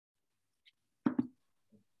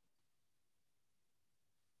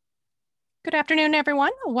Good afternoon,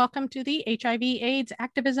 everyone. Welcome to the HIV/AIDS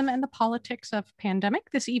Activism and the Politics of Pandemic.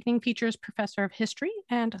 This evening features Professor of History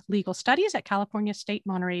and Legal Studies at California State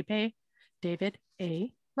Monterey Bay, David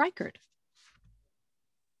A. Reichard.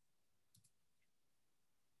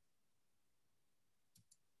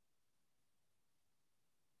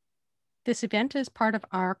 This event is part of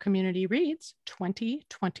our Community Reads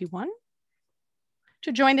 2021.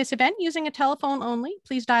 To join this event using a telephone only,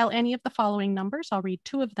 please dial any of the following numbers. I'll read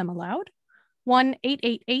two of them aloud.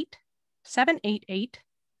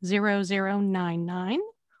 1-888-788-0099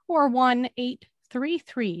 or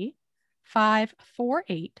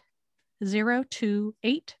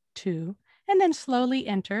 1-833-548-0282, and then slowly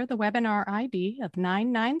enter the webinar ID of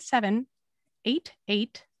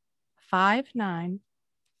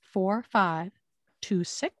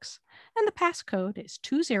 997-8859-4526, and the passcode is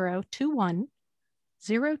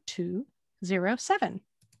 2021-0207.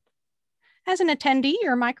 As an attendee,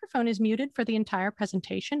 your microphone is muted for the entire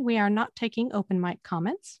presentation. We are not taking open mic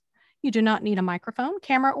comments. You do not need a microphone,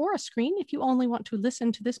 camera, or a screen if you only want to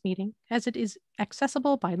listen to this meeting, as it is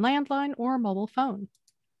accessible by landline or mobile phone.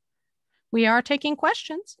 We are taking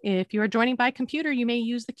questions. If you are joining by computer, you may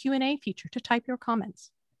use the Q&A feature to type your comments.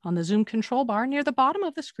 On the Zoom control bar near the bottom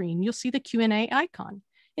of the screen, you'll see the Q&A icon.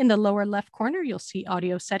 In the lower left corner, you'll see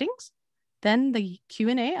audio settings, then the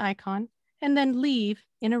Q&A icon, and then leave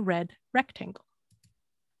in a red rectangle.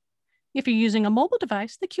 If you're using a mobile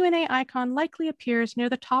device, the Q&A icon likely appears near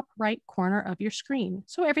the top right corner of your screen,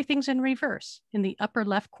 so everything's in reverse. In the upper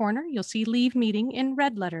left corner, you'll see Leave Meeting in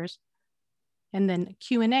red letters, and then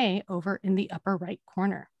Q&A over in the upper right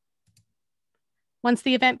corner. Once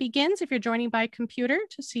the event begins, if you're joining by computer,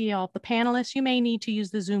 to see all the panelists, you may need to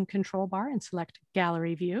use the Zoom control bar and select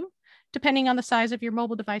Gallery View. Depending on the size of your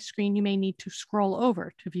mobile device screen, you may need to scroll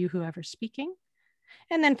over to view whoever's speaking.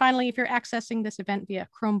 And then finally, if you're accessing this event via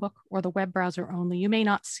Chromebook or the web browser only, you may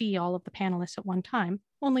not see all of the panelists at one time,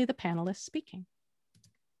 only the panelists speaking.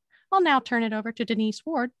 I'll now turn it over to Denise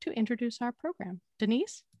Ward to introduce our program.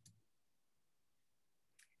 Denise?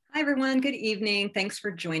 Hi, everyone. Good evening. Thanks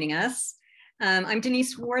for joining us. I'm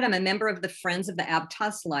Denise Ward. I'm a member of the Friends of the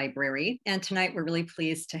Aptos Library. And tonight we're really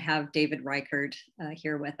pleased to have David Reichard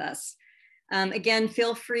here with us. Again,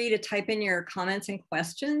 feel free to type in your comments and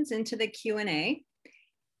questions into the Q&A.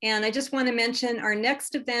 And I just want to mention our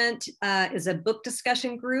next event is a book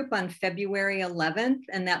discussion group on February 11th,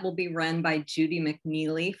 and that will be run by Judy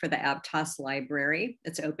McNeely for the Aptos Library.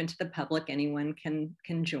 It's open to the public. Anyone can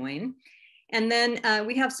join. And then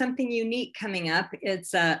we have something unique coming up.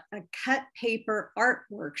 It's a cut paper art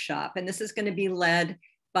workshop, and this is going to be led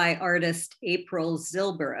by artist April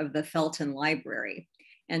Zilber of the Felton Library.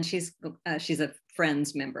 And she's a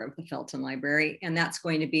Friends member of the Felton Library, and that's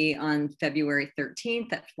going to be on February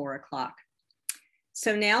 13th at 4 o'clock.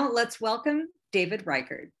 So now let's welcome David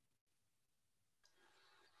Reichard.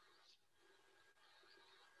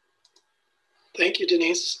 Thank you,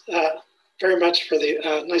 Denise, very much for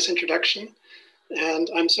the nice introduction. And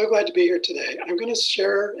I'm so glad to be here today. I'm going to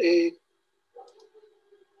share a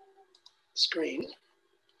screen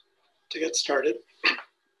to get started.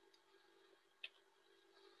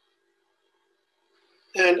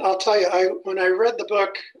 And I'll tell you, when I read the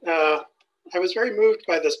book, I was very moved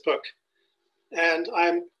by this book. And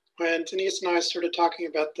when Denise and I started talking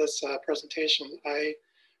about this presentation, what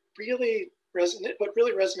really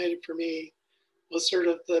resonated for me was sort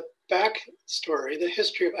of the backstory, the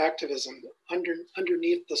history of activism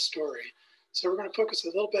underneath the story. So we're going to focus a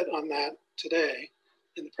little bit on that today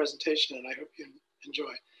in the presentation, and I hope you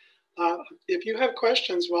enjoy. If you have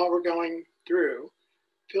questions while we're going through,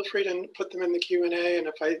 feel free to put them in the Q&A, and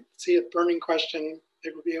if I see a burning question,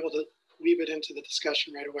 I will be able to weave it into the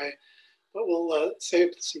discussion right away. But we'll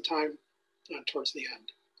save some time towards the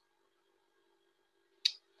end.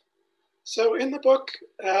 So in the book,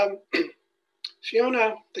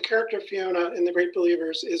 Fiona, the character Fiona in The Great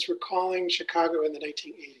Believers, is recalling Chicago in the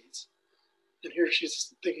 1980s. And here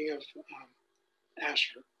she's thinking of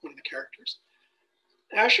Asher, one of the characters.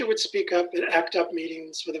 Asher would speak up at ACT UP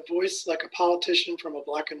meetings with a voice like a politician from a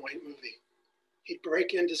black and white movie. He'd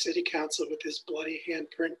break into city council with his bloody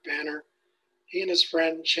handprint banner. He and his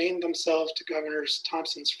friend chained themselves to Governor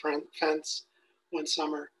Thompson's fence one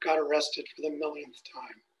summer, got arrested for the millionth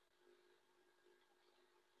time.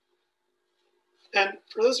 And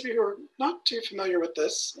for those of you who are not too familiar with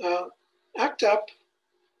this, ACT UP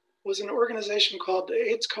was an organization called the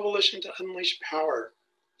AIDS Coalition to Unleash Power,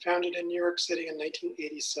 founded in New York City in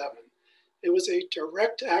 1987. It was a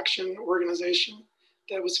direct action organization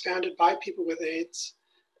that was founded by people with AIDS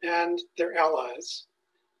and their allies.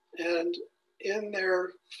 And in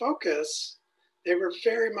their focus, They were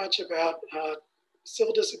very much about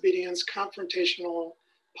civil disobedience, confrontational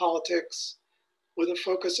politics, with a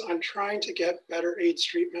focus on trying to get better AIDS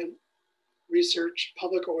treatment, research,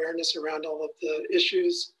 public awareness around all of the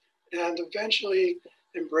issues, and eventually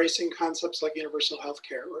embracing concepts like universal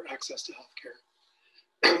healthcare or access to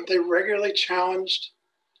healthcare. They regularly challenged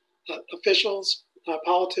officials,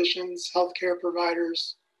 politicians, healthcare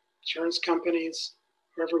providers, insurance companies,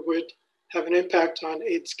 whoever would have an impact on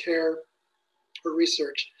AIDS care or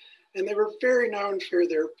research. And they were very known for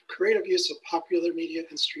their creative use of popular media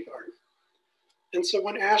and street art. And so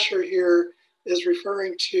when Asher here is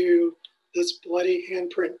referring to this bloody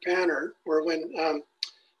handprint banner, or when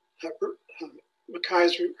Mackay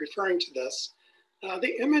is referring to this,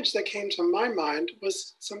 the image that came to my mind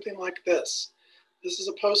was something like this. This is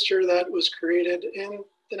a poster that was created in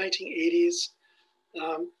the 1980s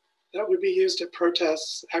that would be used at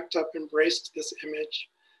protests. ACT UP embraced this image.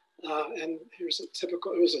 And here's a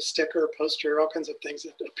typical, it was a sticker, poster, all kinds of things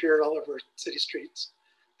that appeared all over city streets.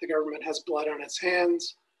 The government has blood on its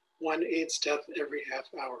hands, one AIDS death every half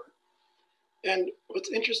hour. And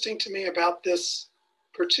what's interesting to me about this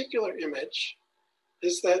particular image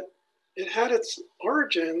is that it had its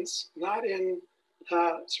origins not in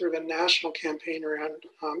sort of a national campaign around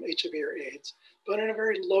HIV or AIDS, but in a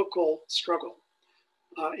very local struggle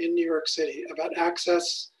in New York City about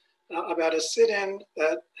access, about a sit-in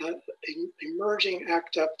that emerging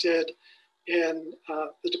ACT UP did in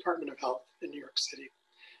the Department of Health in New York City.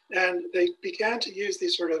 And they began to use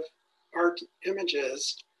these sort of art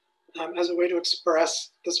images as a way to express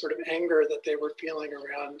the sort of anger that they were feeling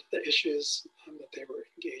around the issues that they were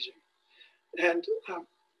engaging. And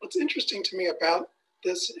what's interesting to me about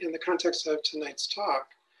this in the context of tonight's talk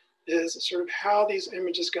is sort of how these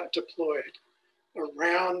images got deployed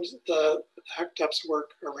around the ACT UP's work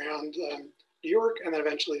around New York and then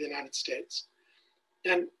eventually the United States.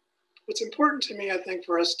 And what's important to me, I think,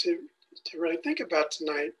 for us to really think about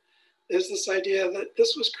tonight is this idea that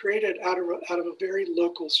this was created out of a very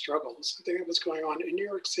local struggle, something that was going on in New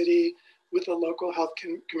York City with a local health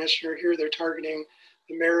commissioner. Here they're targeting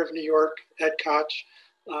the mayor of New York, Ed Koch,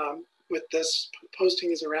 with this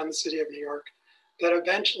postings around the city of New York that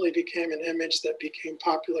eventually became an image that became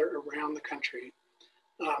popular around the country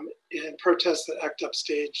in protests that ACT UP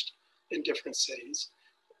staged in different cities.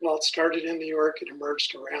 While it started in New York, it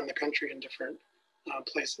emerged around the country in different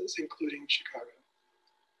places, including Chicago.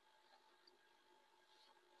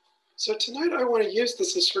 So tonight I want to use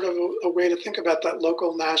this as sort of a way to think about that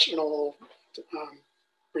local-national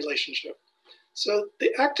relationship. So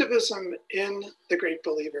the activism in The Great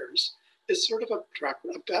Believers is sort of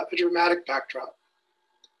a dramatic backdrop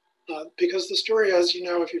because the story, as you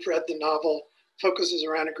know, if you've read the novel, focuses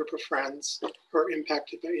around a group of friends who are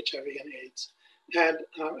impacted by HIV and AIDS. And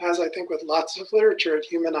as I think with lots of literature, it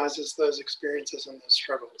humanizes those experiences and those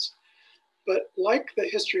struggles. But like the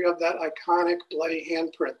history of that iconic bloody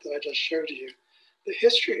handprint that I just showed you, the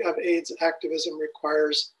history of AIDS activism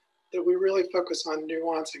requires that we really focus on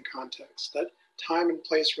nuance and context, that time and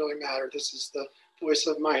place really matter. This is the voice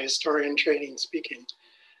of my historian training speaking.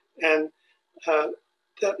 And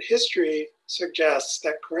that history suggests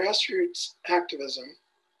that grassroots activism,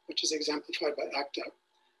 which is exemplified by ACT UP,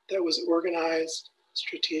 that was organized,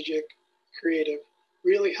 strategic, creative,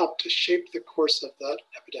 really helped to shape the course of that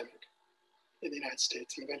epidemic in the United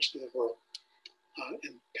States and eventually the world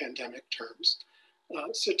in pandemic terms.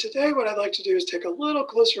 So today what I'd like to do is take a little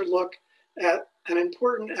closer look at an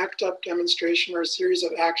important ACT UP demonstration or a series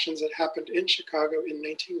of actions that happened in Chicago in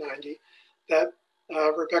 1990 that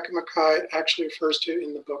Rebecca Mackay actually refers to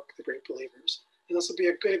in the book, The Great Believers. And this will be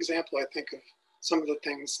a good example, I think, of some of the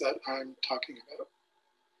things that I'm talking about.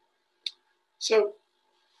 So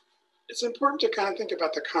it's important to kind of think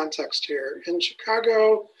about the context here. In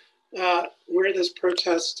Chicago, where this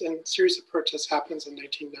protest and series of protests happens in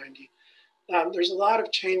 1990, there's a lot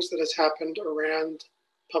of change that has happened around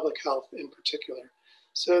public health in particular.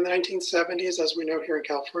 So in the 1970s, as we know here in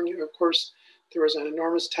California, of course, there was an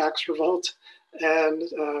enormous tax revolt, and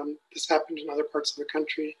this happened in other parts of the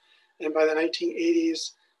country. And by the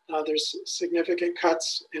 1980s, there's significant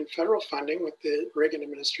cuts in federal funding with the Reagan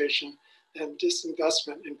administration and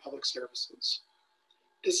disinvestment in public services.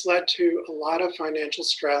 This led to a lot of financial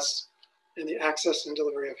stress in the access and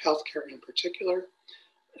delivery of healthcare in particular,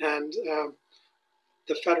 and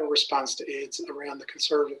the federal response to AIDS around the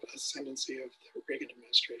conservative ascendancy of the Reagan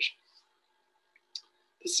administration.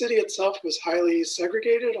 The city itself was highly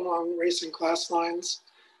segregated along race and class lines,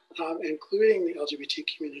 including the LGBT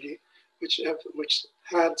community, which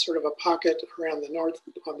had sort of a pocket around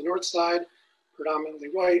on the north side, predominantly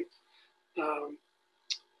white.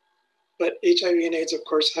 but HIV and AIDS, of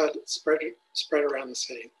course, had spread around the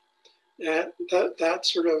city. And that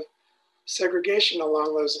sort of segregation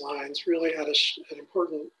along those lines really had an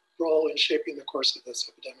important role in shaping the course of this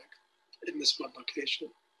epidemic in this one location,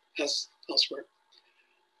 as elsewhere.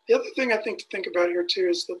 The other thing I think to think about here too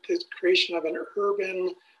is that the creation of an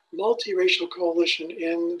urban, multiracial coalition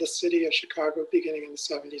in the city of Chicago beginning in the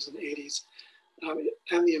 70s and 80s,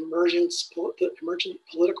 and the emergent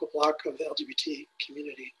political bloc of the LGBT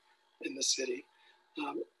community in the city,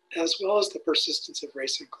 as well as the persistence of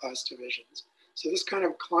race and class divisions. So this kind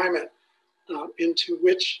of climate into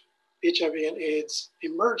which HIV and AIDS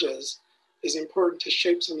emerges is important to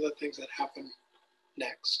shape some of the things that happen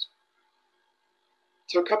next.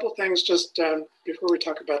 So a couple things just before we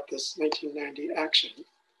talk about this 1990 action.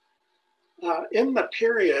 In the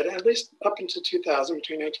period, at least up until 2000,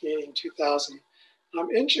 between 1980 and 2000,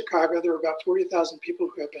 in Chicago, there were about 40,000 people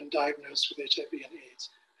who have been diagnosed with HIV and AIDS,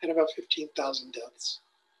 and about 15,000 deaths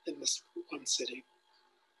in this one city.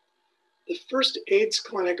 The first AIDS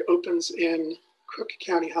clinic opens in Cook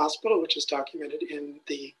County Hospital, which is documented in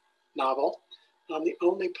the novel, the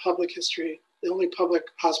only public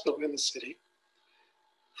hospital in the city.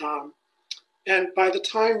 And by the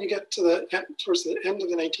time you get to towards the end of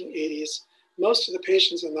the 1980s, most of the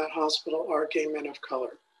patients in that hospital are gay men of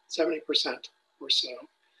color, 70% or so,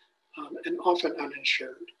 and often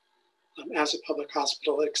uninsured. As a public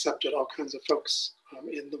hospital, it accepted all kinds of folks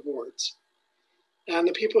in the wards. And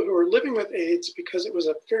the people who were living with AIDS, because it was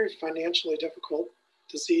a very financially difficult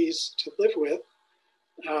disease to live with,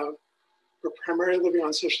 were primarily living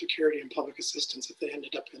on Social Security and public assistance if they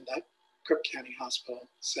ended up in that Cook County Hospital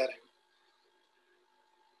setting.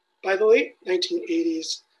 By the late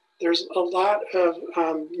 1980s, there's a lot of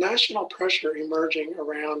national pressure emerging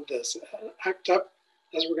around this. ACT UP,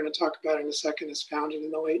 as we're going to talk about in a second, is founded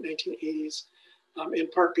in the late 1980s, in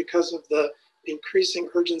part because of the increasing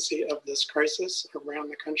urgency of this crisis around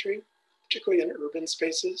the country, particularly in urban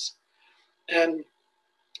spaces. And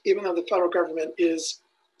even though the federal government is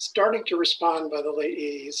starting to respond by the late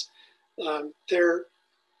 80s,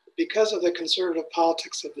 because of the conservative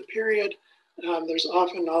politics of the period, there's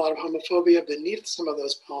often a lot of homophobia beneath some of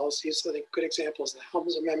those policies. I think a good example is the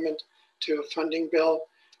Helms Amendment to a funding bill,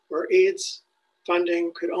 where AIDS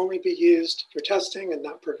funding could only be used for testing and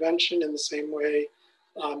not prevention in the same way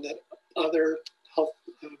that other health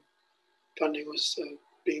funding was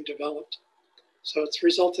being developed. So it's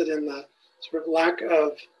resulted in the sort of lack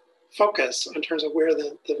of focus in terms of where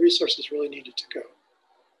the resources really needed to go.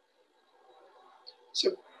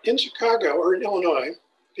 So in Chicago or in Illinois,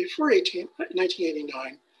 before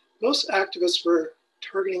 1989, most activists were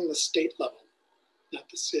targeting the state level, not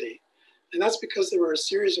the city. And that's because there were a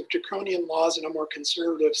series of draconian laws in a more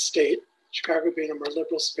conservative state, Chicago being a more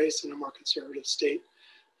liberal space and a more conservative state,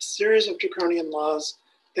 a series of draconian laws,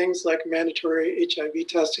 things like mandatory HIV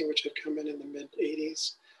testing, which had come in the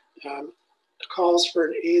mid-80s, calls for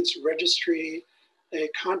an AIDS registry, a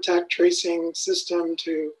contact tracing system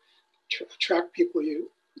to track people you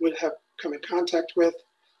would have come in contact with,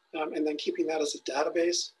 and then keeping that as a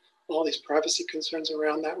database, all these privacy concerns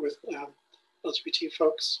around that with LGBT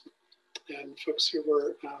folks and folks who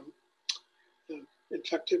were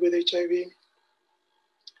infected with HIV.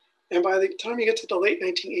 And by the time you get to the late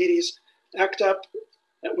 1980s, ACT UP,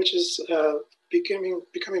 which is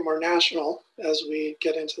becoming more national as we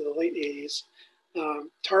get into the late 80s,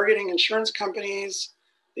 targeting insurance companies,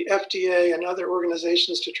 the FDA, and other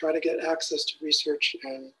organizations to try to get access to research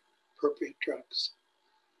and appropriate drugs.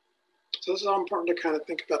 So this is all important to kind of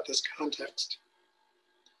think about this context.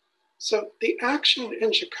 So the action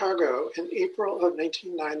in Chicago in April of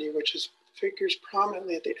 1990, which figures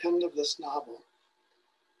prominently at the end of this novel,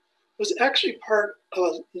 was actually part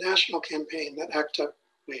of a national campaign that ACT UP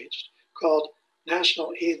waged called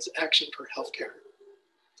National AIDS Action for Healthcare.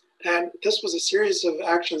 And this was a series of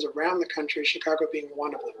actions around the country, Chicago being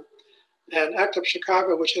one of them. And ACT UP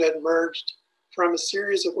Chicago, which had emerged from a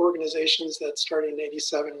series of organizations that started in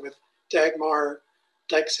 '87 with Dagmar,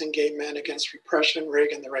 Dykes and Gay Men Against Repression,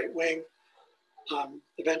 Reagan the Right Wing,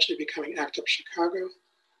 eventually becoming ACT UP Chicago.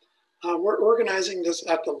 We're organizing this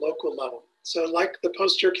at the local level. So like the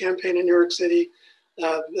poster campaign in New York City,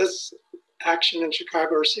 this action in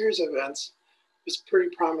Chicago, or series of events, was pretty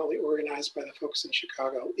prominently organized by the folks in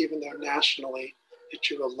Chicago, even though nationally it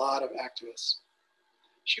drew a lot of activists.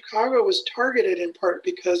 Chicago was targeted in part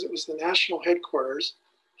because it was the national headquarters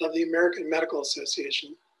of the American Medical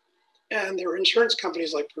Association, and there were insurance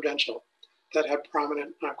companies like Prudential that had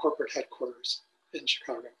prominent corporate headquarters in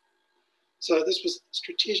Chicago. So this was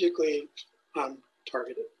strategically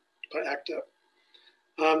targeted by ACT UP.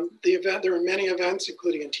 There were many events,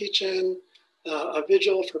 including a teach-in, a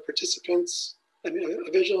vigil for participants, a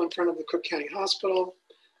vigil in front of the Cook County Hospital,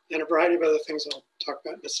 and a variety of other things I'll talk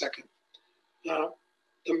about in a second.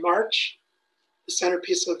 The march, the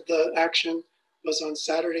centerpiece of the action, was on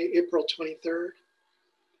Saturday, April 23rd.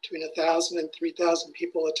 Between 1,000 and 3,000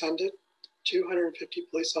 people attended, 250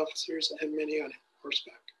 police officers and many on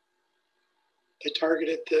horseback. They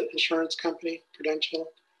targeted the insurance company,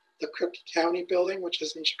 Prudential, the Cook County building, which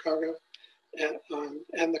is in Chicago,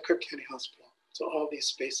 and the Cook County Hospital. So all these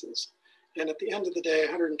spaces. And at the end of the day,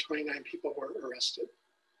 129 people were arrested.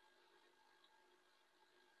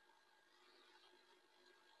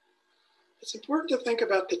 It's important to think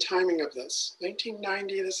about the timing of this.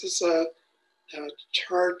 1990, this is a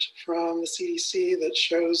chart from the CDC that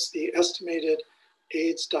shows the estimated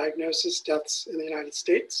AIDS diagnosis deaths in the United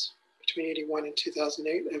States between 81 and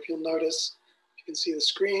 2008. And if you'll notice, you can see the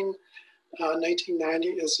screen, 1990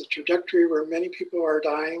 is a trajectory where many people are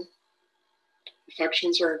dying,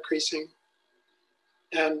 infections are increasing,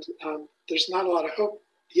 and there's not a lot of hope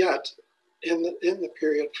yet in the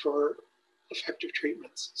period for effective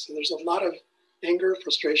treatments. So there's a lot of anger,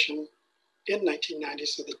 frustration in 1990,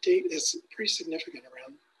 so the date is pretty significant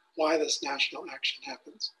around why this national action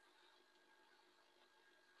happens.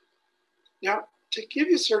 Now, to give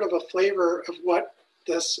you sort of a flavor of what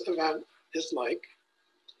this event is like,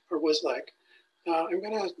 or was like, I'm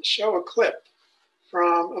going to show a clip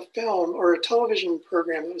from a film or a television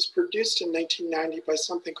program that was produced in 1990 by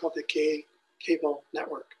something called the Gay Cable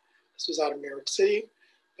Network. This was out of New York City,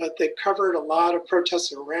 but they covered a lot of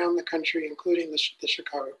protests around the country, including the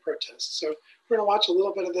Chicago protests. So we're going to watch a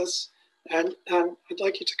little bit of this, and I'd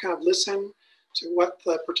like you to kind of listen to what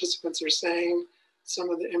the participants are saying, some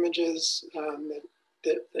of the images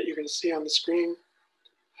that you're going to see on the screen.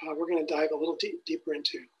 We're going to dive a little deeper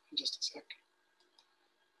into in just a sec.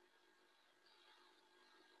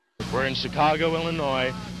 We're in Chicago,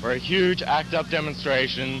 Illinois, where a huge ACT UP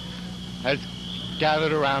demonstration has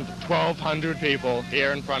gathered around 1,200 people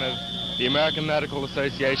here in front of the American Medical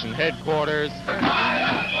Association headquarters.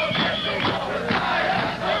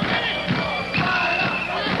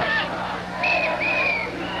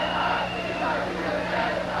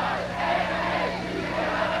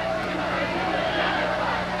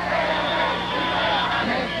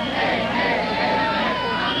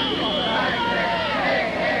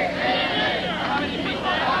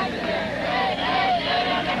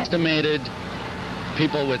 Estimated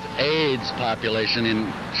people with AIDS population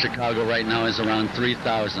in Chicago right now is around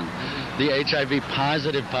 3,000. The HIV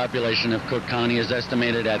positive population of Cook County is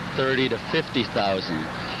estimated at 30 to 50,000.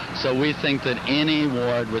 So we think that any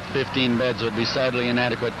ward with 15 beds would be sadly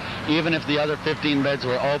inadequate. Even if the other 15 beds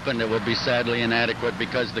were opened, it would be sadly inadequate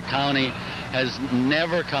because the county has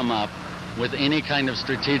never come up with any kind of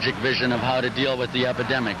strategic vision of how to deal with the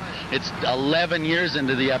epidemic. It's 11 years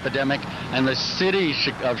into the epidemic, and the City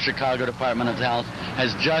of Chicago Department of Health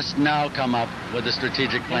has just now come up with a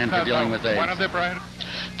strategic plan for dealing with AIDS.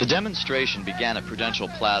 The demonstration began at Prudential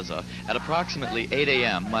Plaza at approximately 8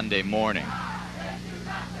 a.m. Monday morning.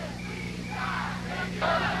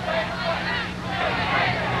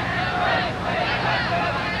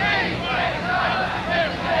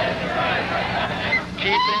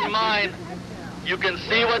 Keep in mind, you can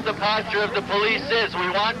see what the posture of the police is. We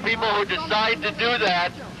want people who decide to do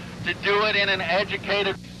that to do it in an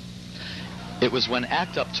educated... It was when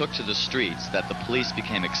ACT UP took to the streets that the police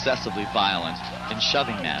became excessively violent in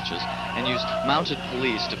shoving matches and used mounted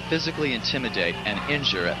police to physically intimidate and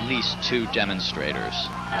injure at least 2 demonstrators.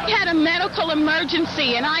 I had a medical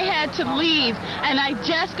emergency and I had to leave, and I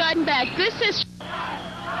just gotten back. This is...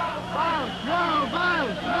 No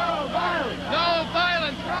violence! No violence! No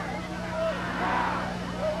violence!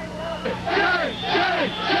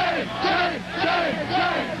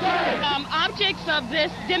 Objects of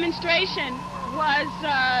this demonstration was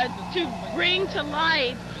to bring to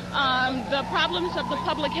light the problems of the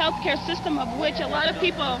public health care system, of which a lot of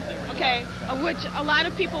people,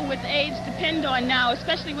 with AIDS depend on now,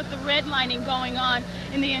 especially with the redlining going on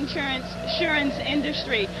in the insurance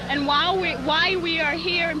industry. And why we are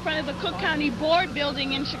here in front of the Cook County Board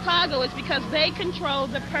building in Chicago is because they control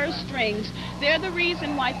the purse strings. They're the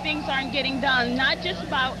reason why things aren't getting done, not just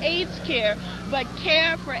about AIDS care, but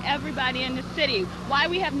care for everybody in the city. Why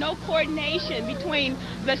we have no coordination between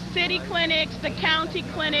the city clinics, the county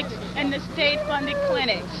clinics, and the state-funded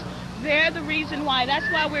clinics. They're the reason why. That's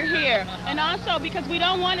why we're here. And also because we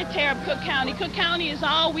don't want to tear up Cook County. Cook County is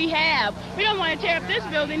all we have. We don't want to tear up this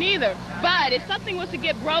building either. But if something was to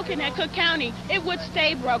get broken at Cook County, it would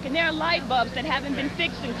stay broken. There are light bulbs that haven't been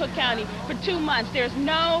fixed in Cook County for 2 months. There's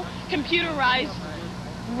no computerized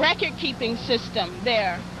record-keeping system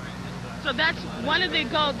there. So that's one of the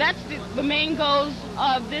goals, that's the main goals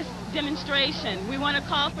of this demonstration. We want to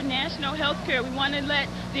call for national health care. We want to let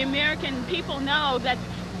the American people know that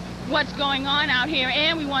what's going on out here,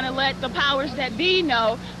 and we want to let the powers that be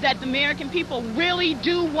know that the American people really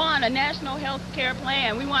do want a national health care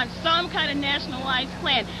plan. We want some kind of nationalized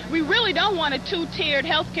plan. We really don't want a two-tiered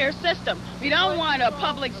health care system. We don't want a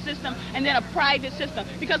public system and then a private system,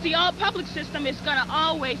 because the all-public system is going to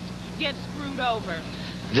always get screwed over.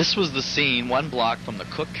 This was the scene 1 block from the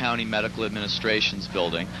Cook County Medical Administration's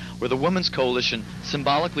building, where the Women's Coalition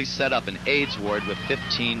symbolically set up an AIDS ward with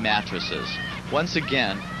 15 mattresses. Once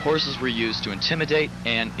again, horses were used to intimidate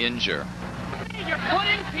and injure. You're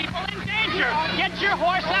putting people in danger. Get your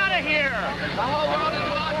horse out of here.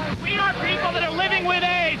 We are people that are living with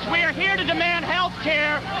AIDS. We are here to demand health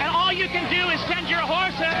care, and all you can do is send your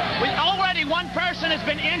horse in. Already one person has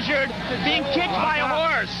been injured being kicked by a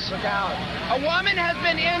horse. Look out. A woman has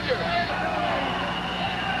been injured.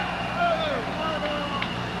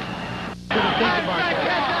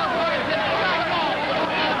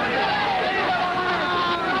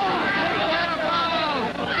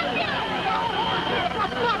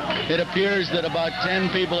 It appears that about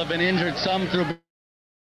 10 people have been injured, some through...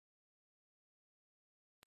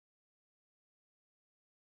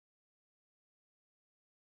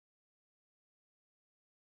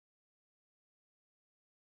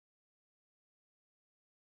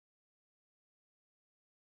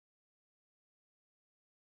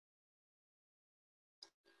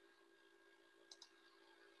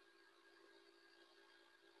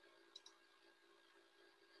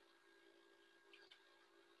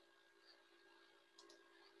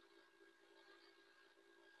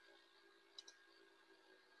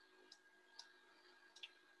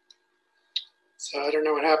 So I don't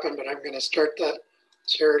know what happened, but I'm going to start that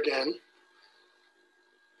share again.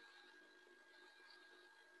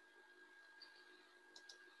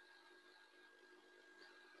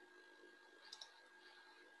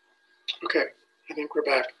 Okay, I think we're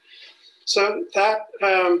back. So that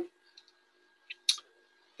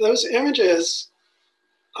those images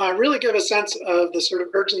really give a sense of the sort of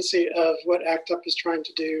urgency of what ACT UP is trying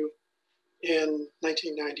to do in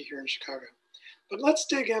 1990 here in Chicago. But let's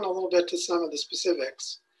dig in a little bit to some of the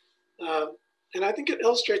specifics. And I think it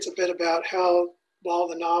illustrates a bit about how, while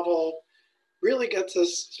the novel really gets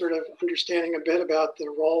us sort of understanding a bit about the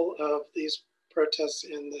role of these protests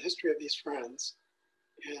in the history of these friends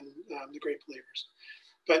and the Great Believers.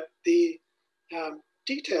 But the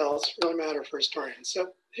details really matter for historians. So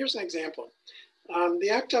here's an example. The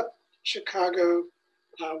ACT UP Chicago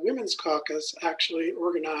Women's Caucus actually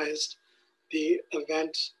organized the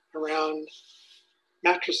event around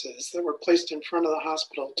mattresses that were placed in front of the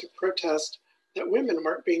hospital to protest that women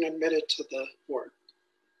weren't being admitted to the ward.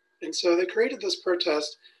 And so they created this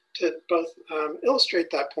protest to both illustrate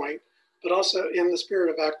that point, but also in the spirit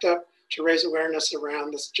of ACT UP to raise awareness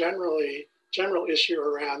around this general issue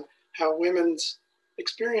around how women's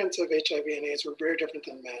experience of HIV and AIDS were very different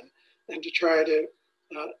than men, and to try to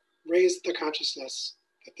raise the consciousness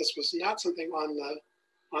that this was not something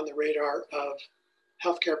on the radar of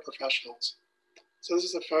healthcare professionals. So this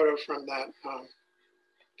is a photo from that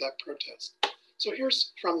protest. So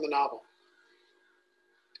here's from the novel.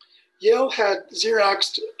 Yale had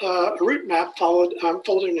Xeroxed a route map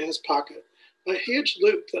folded in his pocket, a huge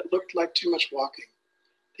loop that looked like too much walking.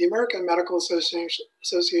 The American Medical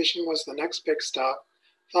Association was the next big stop,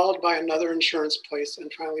 followed by another insurance place,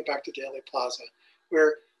 and finally back to Daly Plaza,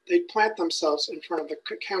 where they'd plant themselves in front of the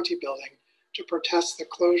Cook County building to protest the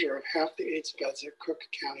closure of half the AIDS beds at Cook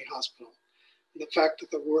County Hospital, and the fact that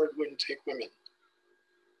the ward wouldn't take women.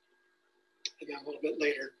 And then a little bit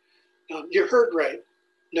later, you heard right.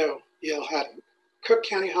 No, Yale hadn't. Cook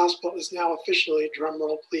County Hospital is now officially,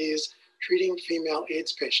 drumroll please, treating female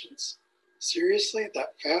AIDS patients. Seriously,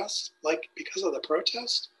 that fast? Like because of the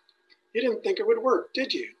protest? You didn't think it would work,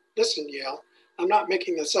 did you? Listen, Yale, I'm not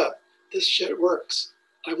making this up. This shit works.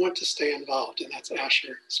 I want to stay involved. And that's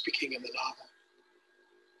Asher speaking in the novel.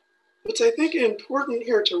 What's I think important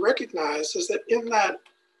here to recognize is that in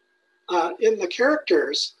the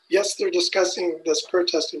characters, yes, they're discussing this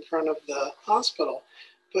protest in front of the hospital,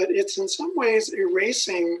 but it's in some ways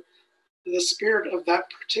erasing the spirit of that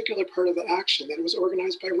particular part of the action, that it was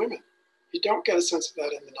organized by women. You don't get a sense of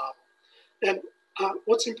that in the novel. And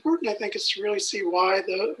what's important, I think, is to really see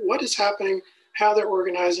what is happening, how they're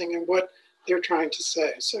organizing, and what they're trying to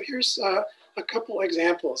say. So here's a couple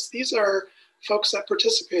examples. These are folks that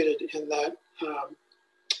participated in that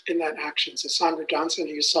action. So Sandra Johnson,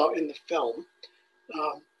 who you saw in the film,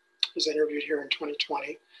 was interviewed here in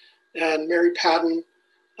 2020, and Mary Patton,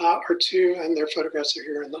 are two, and their photographs are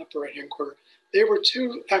here in the upper right-hand corner. They were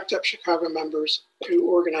two ACT UP Chicago members who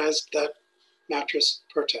organized that mattress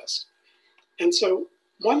protest. And so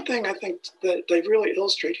one thing I think that they really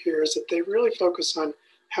illustrate here is that they really focus on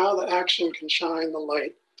how the action can shine the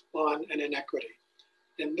light on an inequity.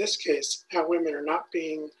 In this case, how women are not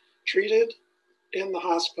being treated in the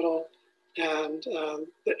hospital, and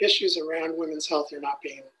the issues around women's health are not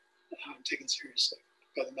being taken seriously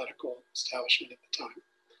by the medical establishment at the time.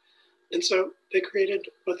 And so they created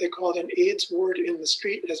what they called an AIDS ward in the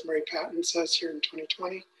street, as Mary Patton says here in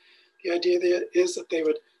 2020. The idea is that they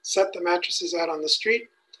would set the mattresses out on the street,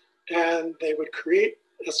 and they would create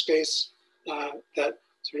a space that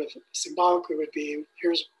sort of symbolically would be,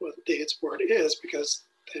 here's what the AIDS ward is, because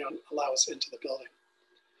they don't allow us into the building.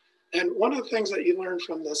 And one of the things that you learn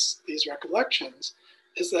from these recollections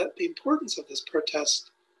is that the importance of this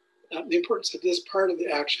protest, the importance of this part of the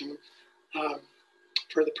action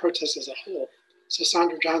for the protest as a whole. So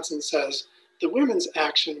Sandra Johnson says, the women's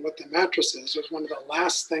action with the mattresses was one of the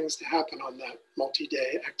last things to happen on that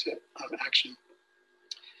multi-day action,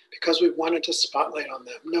 because we wanted to spotlight on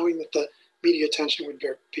them, knowing that the media attention would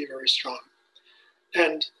be very strong.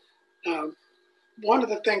 And one of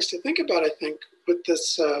the things to think about, I think, with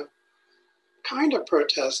this kind of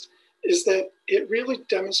protest is that it really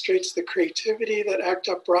demonstrates the creativity that ACT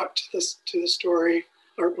UP brought to the story,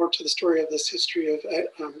 or to the story of this history of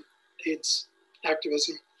AIDS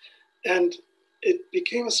activism. And it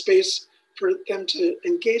became a space for them to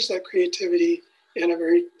engage that creativity in a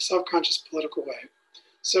very self-conscious political way.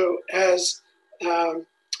 So as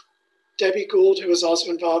Debbie Gould, who was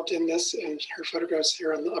also involved in this, and her photographs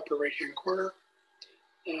here on the upper right-hand corner,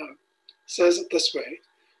 says it this way,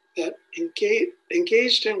 that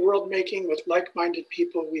engaged in world making with like-minded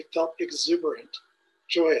people, we felt exuberant,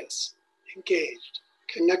 joyous, engaged,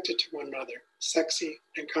 connected to one another, sexy,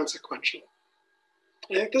 and consequential.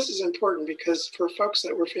 I think this is important because for folks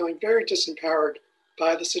that were feeling very disempowered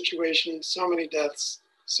by the situation, so many deaths,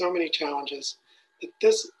 so many challenges,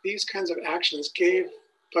 that these kinds of actions gave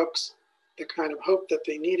folks the kind of hope that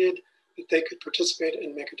they needed, that they could participate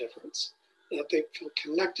and make a difference, that they feel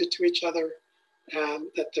connected to each other, and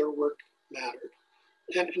that their work mattered.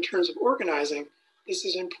 And in terms of organizing, this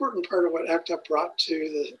is an important part of what ACT UP brought to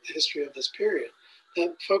the history of this period,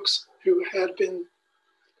 that folks who had been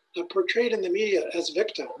portrayed in the media as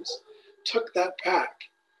victims took that back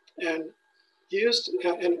and used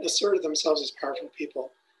and asserted themselves as powerful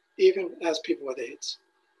people, even as people with AIDS.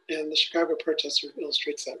 And the Chicago protest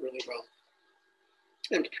illustrates that really well.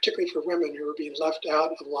 And particularly for women who were being left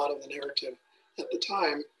out of a lot of the narrative at the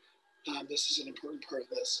time, this is an important part of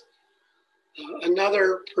this.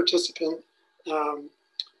 Another participant,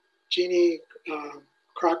 Jean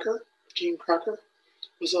Crocker,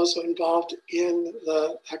 was also involved in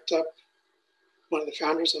the ACT UP, one of the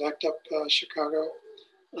founders of ACT UP Chicago,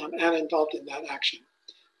 and involved in that action.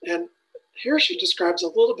 And here she describes a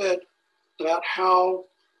little bit about how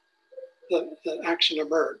the action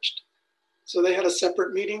emerged. So they had a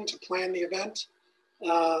separate meeting to plan the event.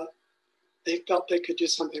 They felt they could do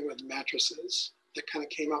something with mattresses that kind of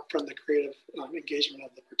came up from the creative engagement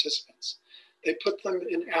of the participants. They put them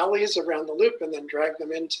in alleys around the loop and then dragged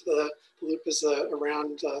them into the loop is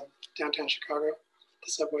around downtown Chicago,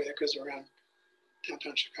 the subway that goes around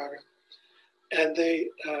downtown Chicago. And they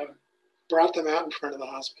brought them out in front of the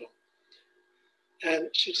hospital. And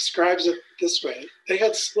she describes it this way. They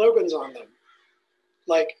had slogans on them,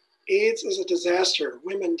 like, AIDS is a disaster,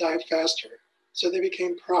 women die faster. So they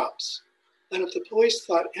became props. And if the police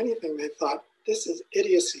thought anything, they thought, this is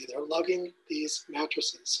idiocy. They're lugging these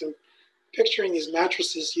mattresses. So picturing these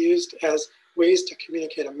mattresses used as ways to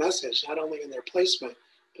communicate a message, not only in their placement,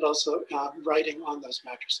 but also writing on those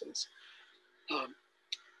mattresses.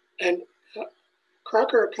 And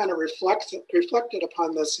Crocker kind of reflected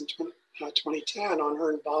upon this in 2010 on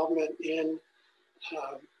her involvement in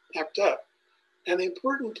ACT UP. And the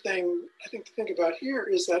important thing, I think, to think about here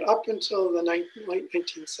is that up until the late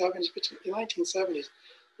 1970s, between the 1970s,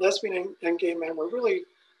 lesbian and gay men were really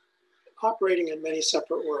operating in many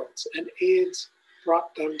separate worlds, and AIDS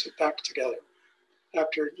brought them back together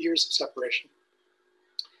after years of separation.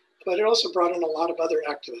 But it also brought in a lot of other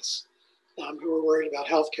activists who were worried about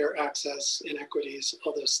healthcare access, inequities,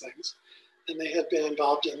 all those things. And they had been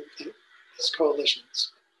involved in these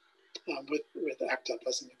coalitions with ACT UP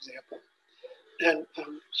as an example. And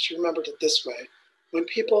she remembered it this way. When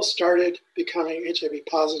people started becoming HIV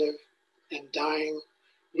positive and dying,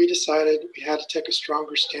 we decided we had to take a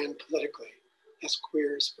stronger stand politically as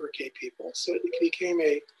queers or gay people. So it became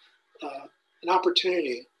an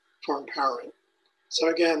opportunity for empowerment. So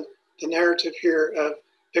again, the narrative here of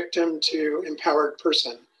victim to empowered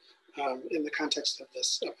person in the context of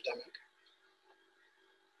this epidemic.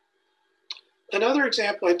 Another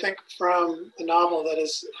example, I think, from the novel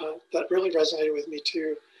that really resonated with me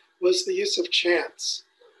too, was the use of chants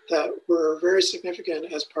that were very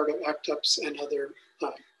significant as part of ACT UP's and other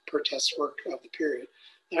protest work of the period.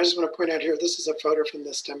 And I just want to point out here, this is a photo from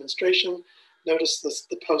this demonstration. Notice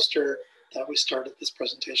the poster that we started this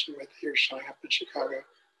presentation with here showing up in Chicago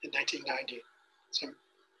in 1990. So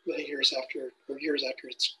many years after, or years after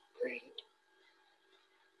it's created.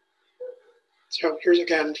 So here's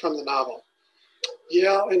again from the novel.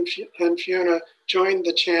 Yale and Fiona joined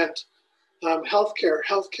the chant, healthcare,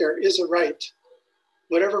 healthcare is a right.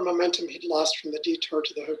 Whatever momentum he'd lost from the detour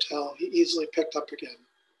to the hotel, he easily picked up again.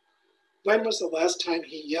 When was the last time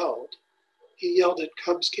he yelled? He yelled at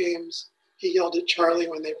Cubs games. He yelled at Charlie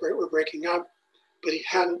when they were breaking up, but he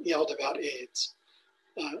hadn't yelled about AIDS.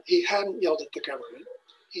 He hadn't yelled at the government.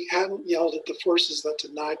 He hadn't yelled at the forces that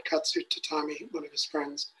denied Katsu Tatami, one of his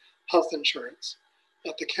friends, health insurance.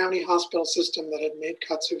 At the county hospital system that had made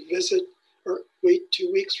Katsu visit or wait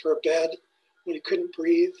 2 weeks for a bed when he couldn't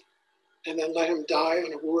breathe, and then let him die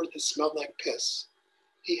on a ward that smelled like piss.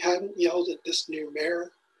 He hadn't yelled at this new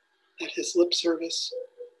mayor, at his lip service.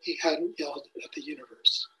 He hadn't yelled at the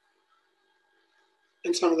universe.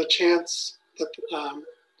 And some of the chants that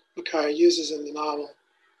Makaya uses in the novel,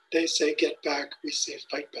 they say, get back, we say,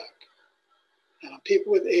 fight back.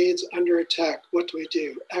 People with AIDS under attack, what do we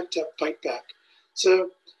do? Act up, fight back. So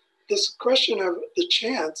this question of the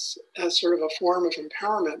chants as sort of a form of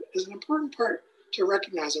empowerment is an important part to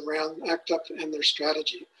recognize around ACT UP and their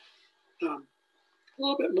strategy. A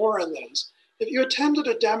little bit more on those. If you attended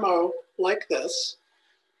a demo like this,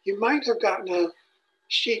 you might have gotten a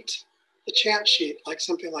sheet, a chant sheet, like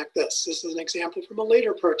something like this. This is an example from a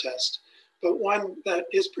later protest, but one that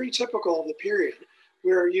is pretty typical of the period,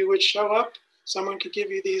 where you would show up, someone could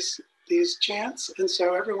give you these chants, and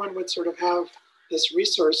so everyone would sort of have this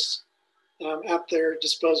resource at their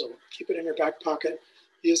disposal. Keep it in your back pocket,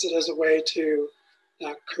 use it as a way to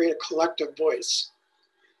create a collective voice.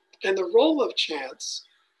 And the role of chants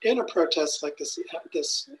in a protest like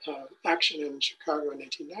this action in Chicago in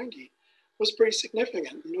 1990 was pretty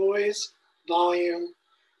significant. Noise, volume,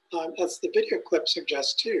 as the video clip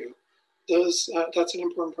suggests too, that's an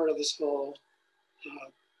important part of this whole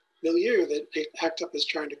milieu that ACT UP is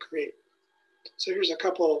trying to create. So here's a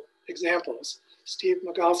couple examples. Steve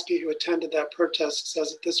Migalski, who attended that protest,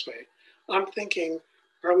 says it this way: I'm thinking,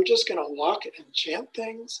 are we just going to walk and chant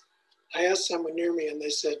things? I asked someone near me and they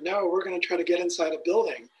said, no, we're going to try to get inside a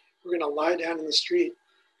building. We're going to lie down in the street.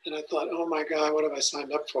 And I thought, oh my God, what have I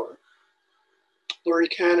signed up for? Laurie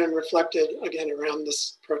Cannon reflected again around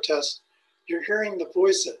this protest. You're hearing the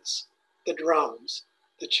voices, the drums,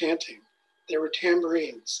 the chanting. There were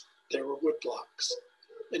tambourines, there were woodblocks.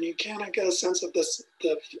 And you kind of get a sense of this,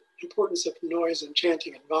 the importance of noise and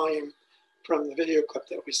chanting and volume from the video clip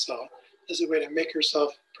that we saw as a way to make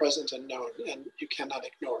yourself present and known, and you cannot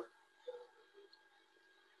ignore.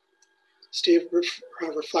 Steve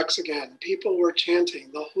reflects again, people were chanting,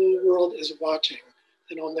 the whole world is watching,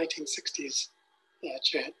 an old 1960s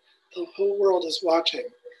chant, the whole world is watching.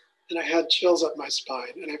 And I had chills up my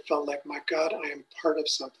spine and I felt like, my God, I am part of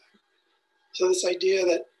something. So this idea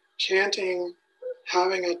that chanting,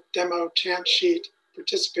 having a demo chant sheet,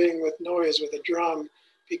 participating with noise, with a drum,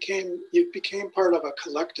 you became part of a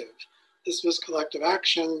collective. This was collective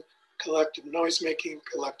action, collective noise making,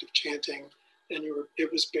 collective chanting, and it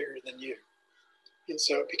was bigger than you. And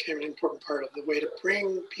so it became an important part of the way to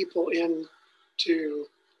bring people in to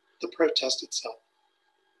the protest itself.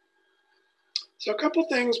 So a couple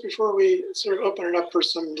things before we sort of open it up for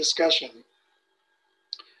some discussion.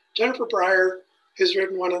 Jennifer Breyer, who's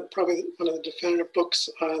written probably one of the definitive books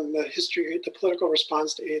on the history, the political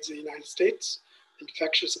response to AIDS in the United States,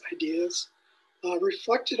 Infectious Ideas,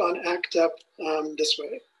 reflected on ACT UP this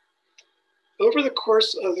way. Over the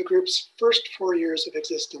course of the group's first 4 years of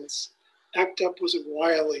existence, ACT UP was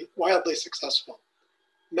wildly successful.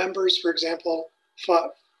 Members, for example,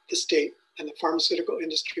 fought the state and the pharmaceutical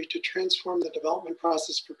industry to transform the development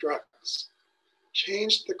process for drugs,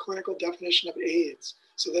 changed the clinical definition of AIDS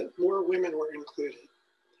so that more women were included,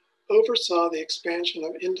 oversaw the expansion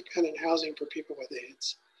of independent housing for people with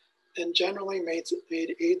AIDS, and generally made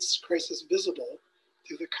AIDS crisis visible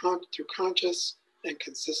through conscious and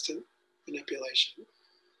consistent manipulation.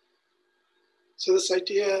 So this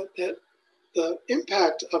idea that the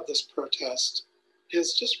impact of this protest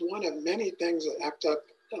is just one of many things that ACT UP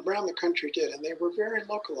around the country did, and they were very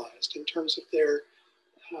localized in terms of their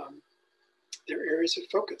areas of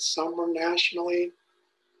focus. Some were nationally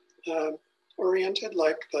oriented,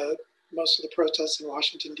 like most of the protests in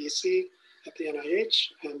Washington, D.C. at the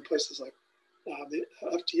NIH and places like the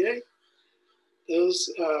FDA. Those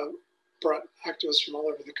brought activists from all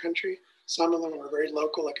over the country. Some of them were very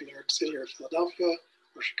local, like in New York City or Philadelphia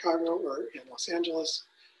or Chicago or in Los Angeles.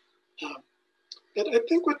 But I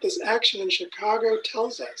think what this action in Chicago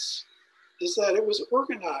tells us is that it was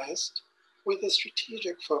organized with a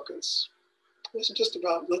strategic focus. It wasn't just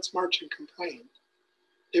about let's march and complain.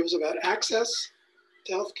 It was about access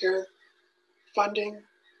to healthcare, funding,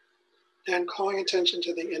 and calling attention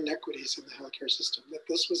to the inequities in the healthcare system. That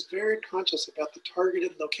this was very conscious about the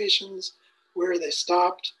targeted locations, where they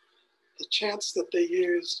stopped, the chants that they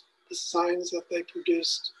used, the signs that they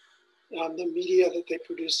produced, the media that they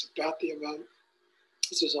produced about the event.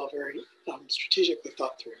 This was all very strategically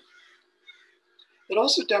thought through. It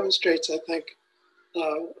also demonstrates, I think,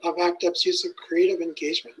 of ACT UP's use of creative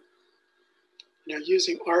engagement.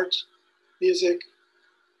 Using art, music,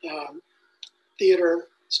 theater,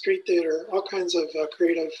 street theater, all kinds of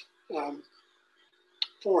creative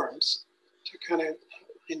forms to kind of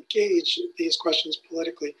engage these questions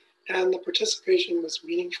politically. And the participation was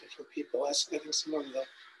meaningful for people, as I think some of the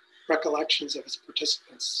recollections of its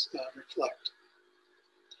participants reflect.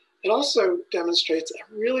 It also demonstrates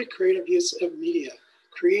a really creative use of media,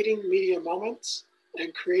 creating media moments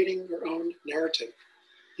and creating your own narrative,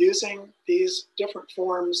 using these different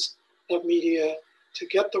forms of media to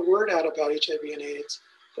get the word out about HIV and AIDS,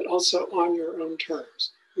 but also on your own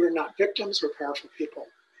terms. We're not victims, we're powerful people.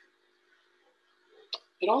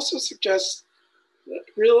 It also suggests that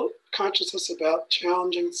real consciousness about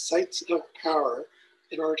challenging sites of power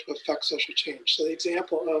in order to affect social change. So the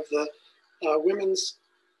example of the Women's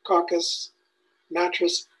Caucus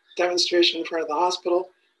mattress demonstration in front of the hospital,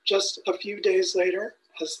 just a few days later,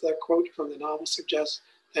 as the quote from the novel suggests,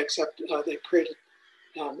 they created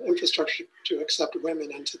infrastructure to accept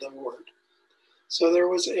women into the ward. So there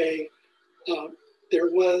was an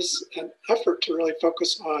effort to really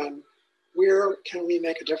focus on where can we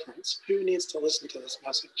make a difference? Who needs to listen to this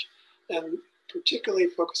message? And particularly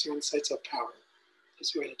focusing on sites of power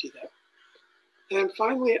is a way to do that. And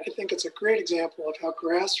finally, I think it's a great example of how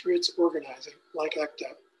grassroots organizing, like ACT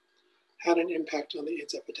UP, had an impact on the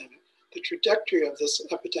AIDS epidemic. The trajectory of this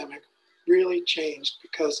epidemic really changed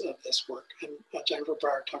because of this work. And Jennifer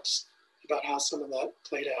Breyer talks about how some of that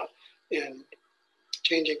played out in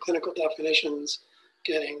changing clinical definitions,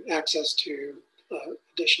 getting access to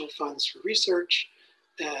additional funds for research,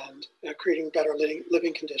 and creating better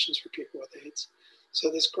living conditions for people with AIDS.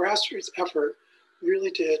 So this grassroots effort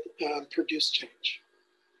really did produce change.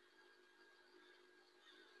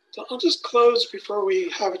 So I'll just close before we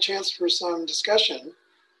have a chance for some discussion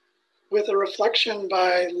with a reflection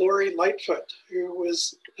by Lori Lightfoot, who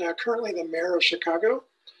was currently the mayor of Chicago,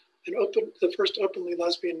 the first openly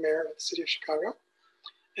lesbian mayor of the city of Chicago.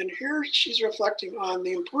 And here she's reflecting on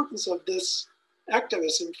the importance of this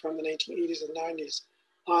activism from the 1980s and 90s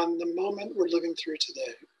on the moment we're living through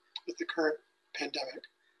today with the current pandemic.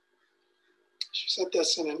 She said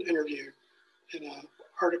this in an interview, in an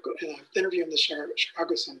interview in the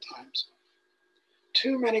Chicago Sun-Times.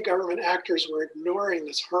 Too many government actors were ignoring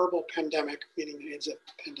this horrible pandemic, meaning the AIDS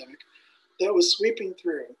pandemic, that was sweeping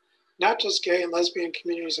through, not just gay and lesbian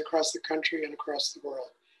communities across the country and across the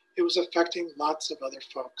world. It was affecting lots of other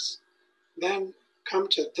folks. Then come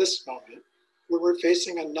to this moment where we're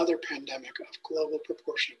facing another pandemic of global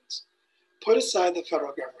proportions. Put aside the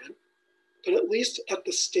federal government, but at least at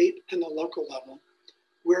the state and the local level,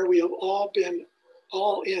 where we have all been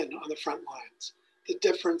all in on the front lines, the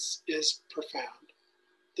difference is profound.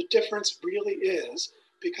 The difference really is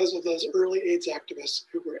because of those early AIDS activists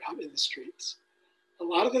who were out in the streets. A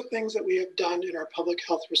lot of the things that we have done in our public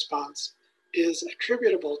health response is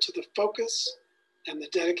attributable to the focus and the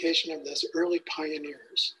dedication of those early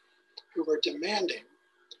pioneers who were demanding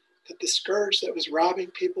that the scourge that was robbing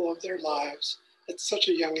people of their lives at such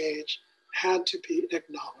a young age had to be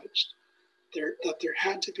acknowledged, that there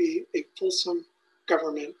had to be a fulsome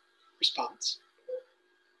government response.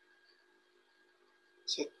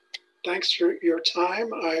 So thanks for your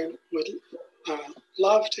time. I would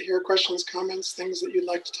love to hear questions, comments, things that you'd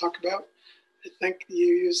like to talk about. I think you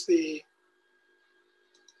use the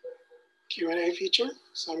Q&A feature,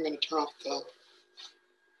 so I'm going to turn off my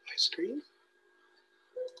screen.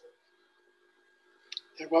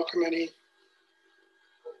 I welcome any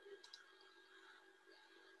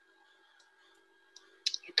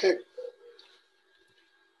okay.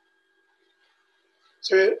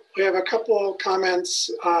 So we have a couple comments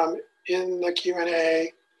in the Q&A.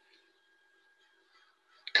 A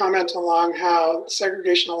comment along how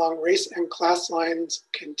segregation along race and class lines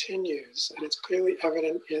continues, and it's clearly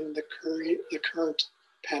evident in the current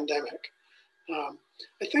pandemic.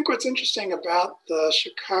 I think what's interesting about the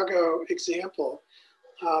Chicago example,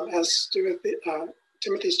 as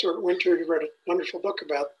Timothy Stewart Winter, who wrote a wonderful book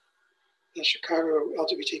about the Chicago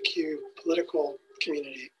LGBTQ political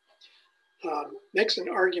community, makes an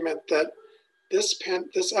argument that this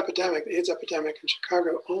epidemic, the AIDS epidemic in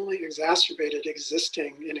Chicago, only exacerbated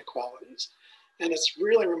existing inequalities. And it's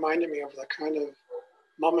really reminding me of the kind of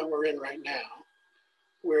moment we're in right now,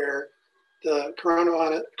 where the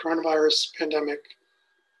coronavirus pandemic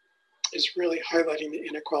is really highlighting the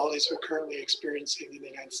inequalities we're currently experiencing in the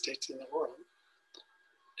United States and the world.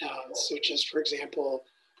 So just for example,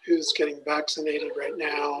 who's getting vaccinated right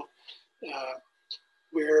now,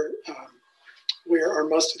 where are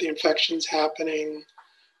most of the infections happening,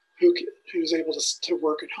 who's able to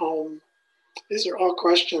work at home. These are all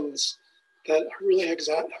questions that really have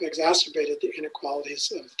exacerbated the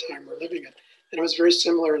inequalities of the time we're living in. And it was very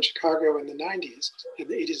similar in Chicago in the 90s, in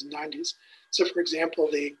the 80s and 90s. So for example,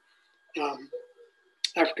 the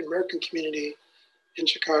African-American community in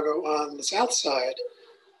Chicago on the South Side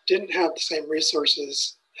didn't have the same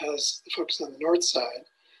resources as the folks on the North Side.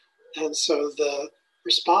 And so the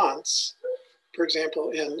response, for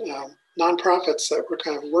example, in nonprofits that were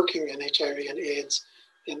kind of working in HIV and AIDS,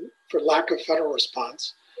 and for lack of federal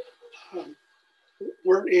response,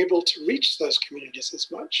 weren't able to reach those communities as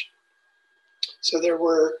much. So there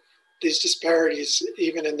were these disparities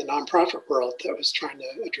even in the nonprofit world that was trying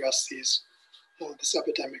to address this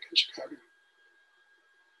epidemic in Chicago.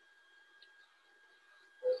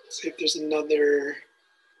 Let's see if there's another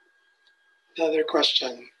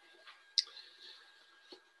question.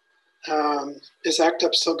 Is ACT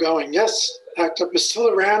UP still going? Yes, ACT UP is still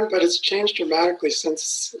around, but it's changed dramatically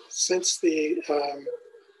since the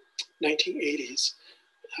 1980s.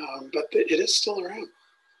 But it is still around.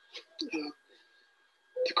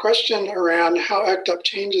 The question around how ACT UP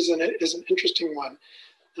changes in it is an interesting one.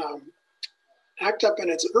 ACT UP in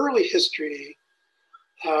its early history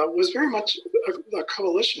was very much a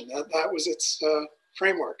coalition. That was its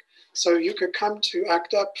framework. So you could come to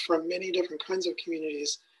ACT UP from many different kinds of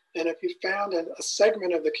communities. And if you found a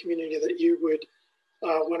segment of the community that you would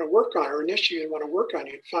want to work on, or an issue you want to work on,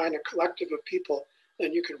 you'd find a collective of people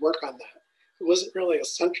and you could work on that. It wasn't really a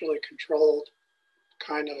centrally controlled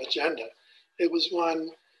kind of agenda. It was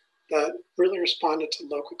one that really responded to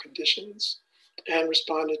local conditions and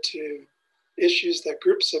responded to issues that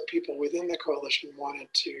groups of people within the coalition wanted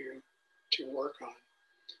to work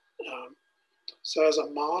on. So as a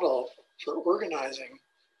model for organizing,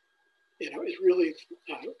 it really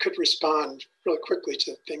could respond really quickly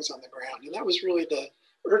to things on the ground. And that was really the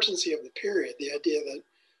urgency of the period, the idea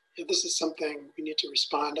that this is something we need to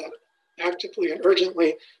respond actively and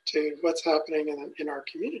urgently to what's happening in our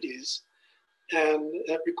communities. And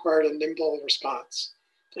that required a nimble response.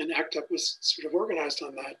 And ACT UP was sort of organized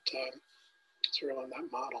on that,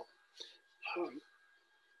 model.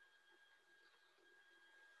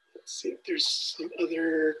 Let's see if there's some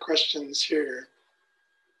other questions here.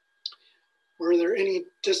 Were there any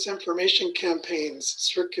disinformation campaigns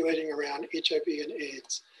circulating around HIV and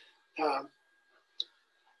AIDS?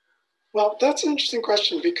 Well, that's an interesting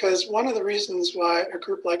question, because one of the reasons why a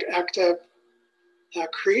group like ACT UP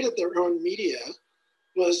created their own media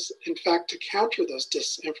was, in fact, to counter those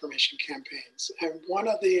disinformation campaigns. And one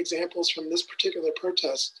of the examples from this particular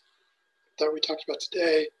protest that we talked about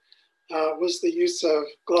today was the use of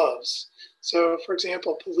gloves. So, for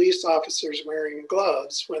example, police officers wearing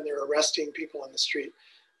gloves when they're arresting people in the street.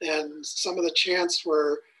 And some of the chants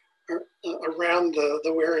were around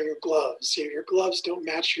the wearing of gloves. Your gloves don't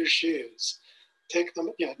match your shoes. Take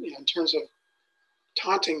them, in terms of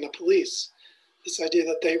taunting the police. This idea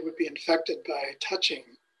that they would be infected by touching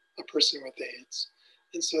a person with AIDS.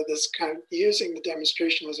 And so this kind of using the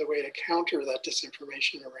demonstration as a way to counter that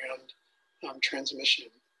disinformation around transmission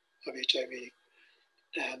of HIV.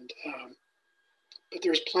 And but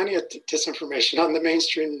there's plenty of disinformation in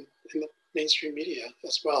the mainstream media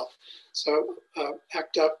as well. So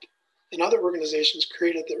ACT UP and other organizations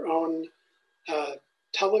created their own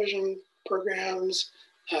television programs,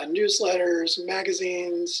 newsletters,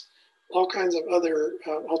 magazines, all kinds of other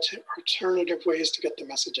alternative ways to get the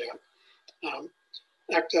message out.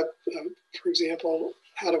 ACT UP, for example,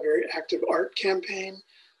 had a very active art campaign.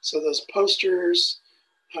 So those posters,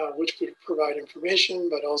 which would provide information,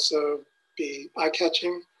 but also be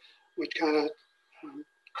eye-catching, would kind of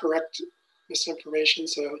correct misinformation.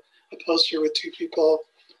 So a poster with two people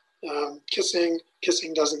kissing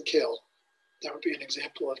doesn't kill. That would be an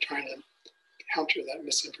example of trying to counter that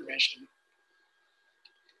misinformation.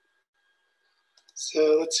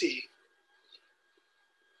 So let's see.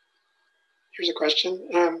 Here's a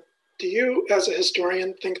question. Do you, as a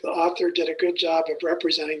historian, think the author did a good job of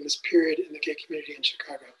representing this period in the gay community in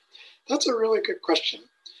Chicago? That's a really good question.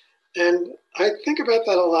 And I think about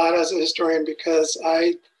that a lot as a historian because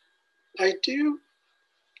I do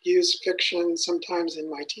use fiction sometimes in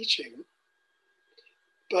my teaching,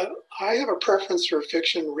 but I have a preference for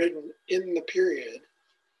fiction written in the period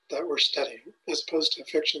that we're studying, as opposed to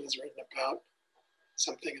fiction that's written about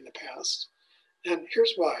something in the past. And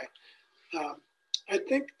here's why. I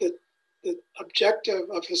think that the objective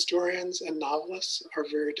of historians and novelists are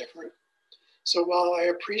very different. So while I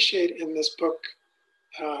appreciate in this book,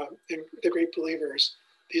 in The Great Believers,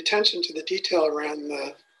 the attention to the detail around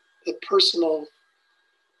the personal,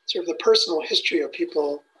 sort of the personal history of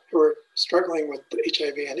people who are struggling with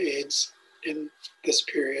HIV and AIDS in this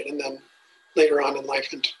period, and then later on in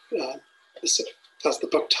life, and as the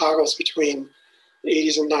book toggles between the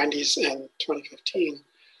 80s and 90s and 2015,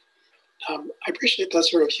 I appreciate that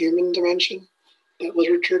sort of human dimension that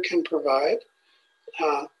literature can provide.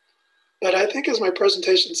 But I think, as my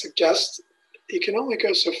presentation suggests, you can only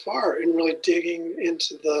go so far in really digging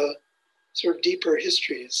into the sort of deeper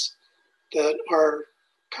histories that are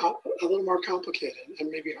a little more complicated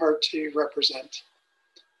and maybe hard to represent.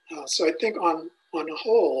 So I think on a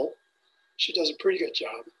whole, she does a pretty good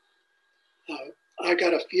job. I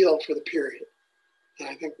got a feel for the period. And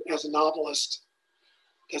I think as a novelist,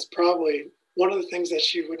 that's probably one of the things that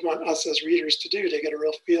she would want us as readers to do, to get a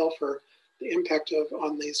real feel for the impact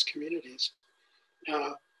on these communities.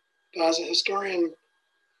 But as a historian,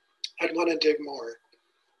 I'd want to dig more.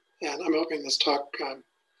 And I'm hoping this talk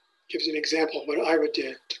gives you an example of what I would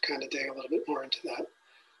do to kind of dig a little bit more into that.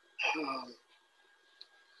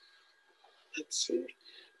 Let's see.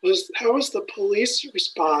 How was the police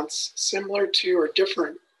response similar to or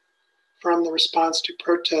different from the response to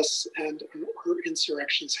protests and or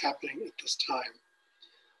insurrections happening at this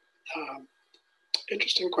time?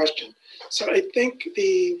 Interesting question. So I think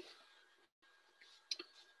the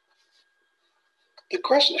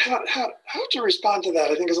question, how to respond to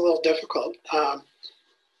that, I think is a little difficult.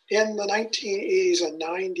 In the 1980s and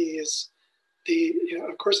 90s,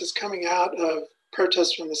 of course, it's coming out of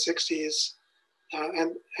protests from the 60s,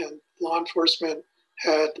 and law enforcement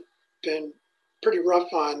had been pretty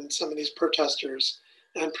rough on some of these protesters,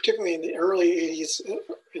 and particularly in the early 80s,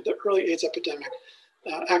 the early AIDS epidemic,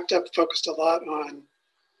 ACT UP focused a lot on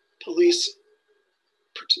police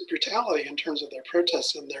brutality in terms of their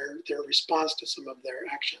protests and their response to some of their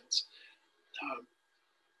actions.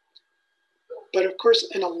 But of course,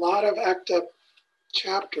 in a lot of ACT UP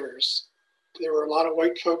chapters, there were a lot of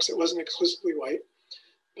white folks. It wasn't exclusively white,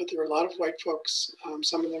 but there were a lot of white folks.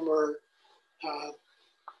 Some of them were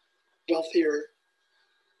wealthier.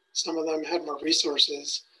 Some of them had more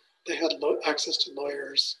resources. They had access to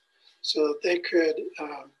lawyers, so they could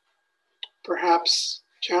perhaps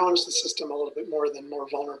challenge the system a little bit more than more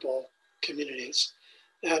vulnerable communities.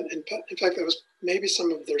 And in fact, that was maybe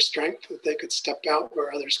some of their strength, that they could step out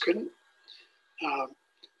where others couldn't.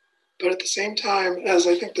 But at the same time, as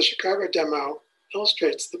I think the Chicago demo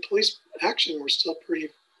illustrates, the police action were still pretty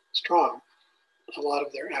strong, a lot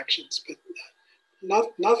of their actions, but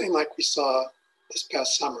nothing like we saw this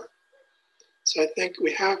past summer. So I think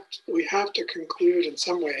we have to conclude in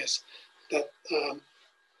some ways that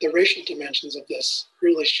the racial dimensions of this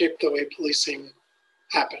really shaped the way policing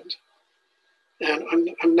happened. And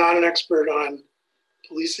I'm not an expert on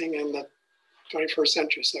policing in the 21st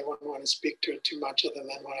century, so I wouldn't want to speak to it too much other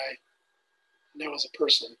than what I know as a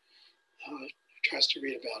person who tries to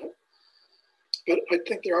read about it. But I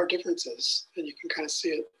think there are differences, and you can kind of see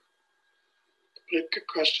it. But a good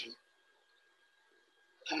question.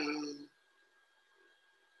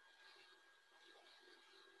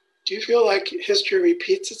 Do you feel like history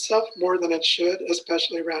repeats itself more than it should,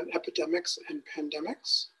 especially around epidemics and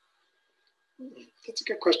pandemics? That's a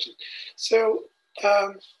good question. So,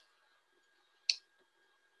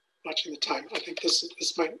 watching the time, I think this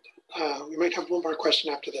might, we might have one more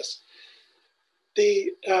question after this.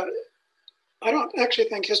 I don't actually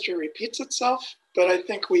think history repeats itself, but I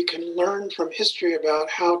think we can learn from history about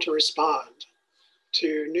how to respond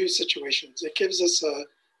to new situations. It gives us a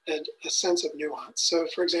sense of nuance. So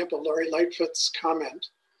for example, Lori Lightfoot's comment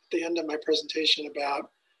at the end of my presentation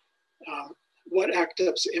about what ACT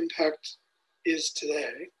UP's impact is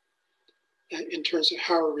today in terms of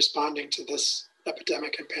how we're responding to this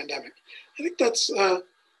epidemic and pandemic. I think that's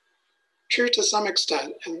true to some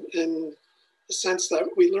extent in the sense that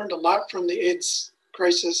we learned a lot from the AIDS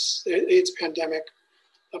crisis, the AIDS pandemic,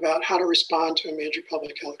 about how to respond to a major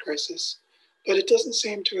public health crisis, but it doesn't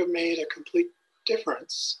seem to have made a complete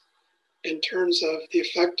difference in terms of the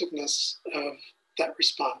effectiveness of that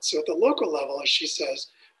response. So at the local level, as she says,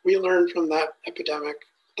 we learned from that epidemic,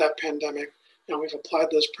 that pandemic, and we've applied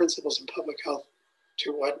those principles in public health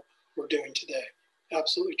to what we're doing today.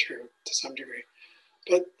 Absolutely true to some degree.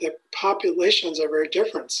 But the populations are very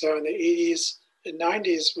different. So in the 80s and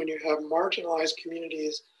 90s, when you have marginalized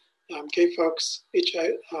communities, gay folks,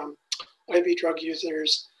 HIV drug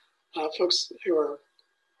users, folks who are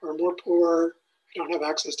more poor, who don't have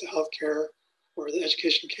access to healthcare, or the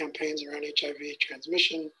education campaigns around HIV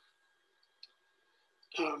transmission.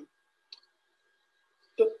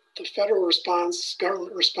 The federal response,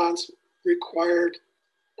 government response required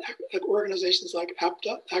organizations like ACT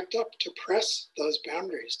UP to press those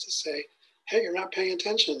boundaries to say, hey, you're not paying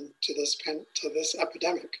attention to this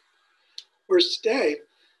epidemic. Whereas today,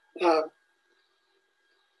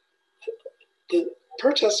 the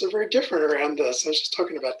protests are very different around this. I was just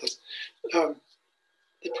talking about this. The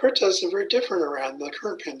protests are very different around the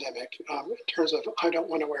current pandemic in terms of I don't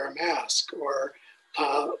want to wear a mask, or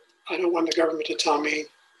I don't want the government to tell me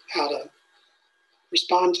how to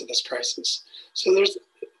respond to this crisis. So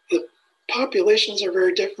the populations are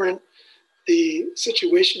very different. The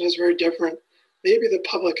situation is very different. Maybe the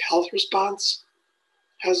public health response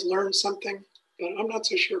has learned something, but I'm not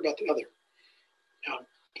so sure about the other.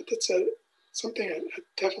 But that's something I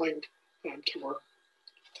definitely to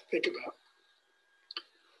think about.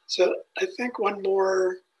 So I think one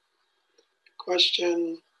more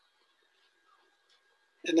question,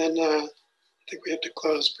 and then I think we have to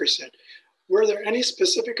close pretty soon. Were there any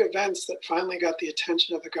specific events that finally got the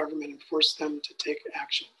attention of the government and forced them to take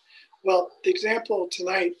action? Well, the example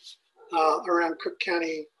tonight around Cook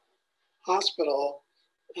County Hospital,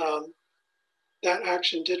 that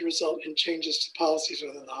action did result in changes to policies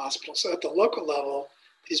within the hospital. So at the local level,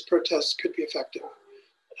 these protests could be effective.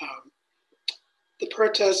 The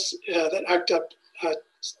protests that ACT UP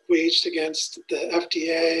waged against the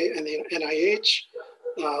FDA and the NIH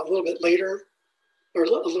a little bit later, or a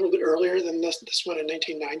little bit earlier than this one in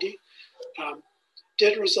 1990,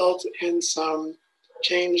 did result in some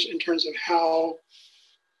change in terms of how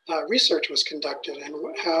research was conducted and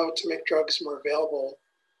how to make drugs more available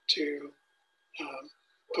to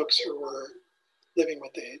folks who were living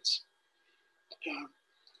with AIDS.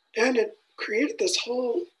 And it created this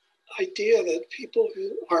whole idea that people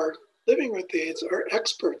who are living with AIDS are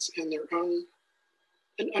experts in their own,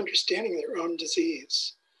 in understanding their own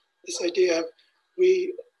disease. This idea of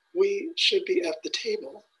we should be at the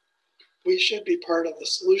table. We should be part of the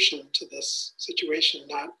solution to this situation,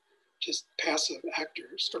 not just passive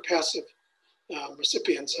actors or passive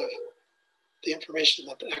recipients of the information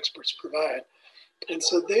that the experts provide. And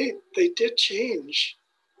so they did change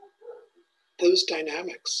those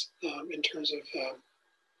dynamics in terms of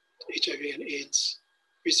HIV and AIDS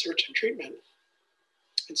research and treatment.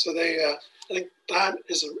 And so I think that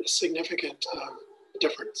is a significant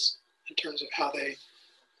difference in terms of how they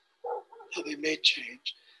made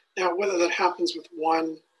change. Now, whether that happens with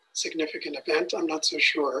one significant event, I'm not so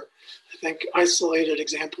sure. I think isolated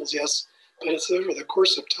examples, yes, but it's over the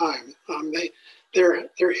course of time.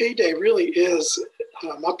 Their heyday really is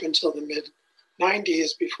up until the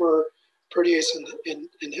mid-90s, before protease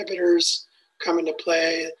inhibitors come into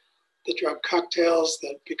play, the drug cocktails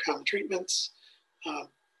that become treatments.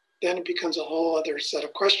 Then it becomes a whole other set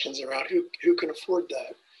of questions around who can afford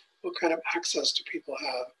that, what kind of access do people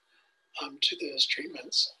have to those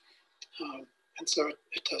treatments. And so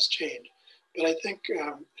it does change. But I think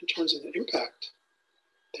in terms of the impact,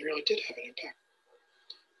 they really did have an impact.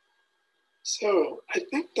 So I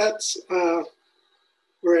think that's,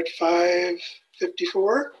 we're at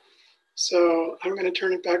 5:54. So I'm going to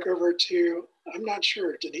turn it back over to, I'm not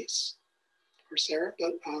sure, Denise or Sarah,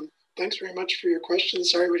 but thanks very much for your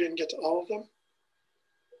questions. Sorry we didn't get to all of them.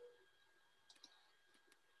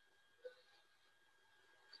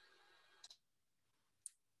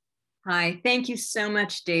 Hi, thank you so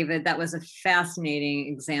much, David. That was a fascinating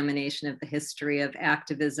examination of the history of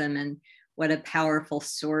activism and what a powerful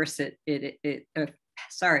source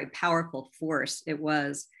powerful force it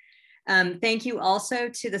was. Thank you also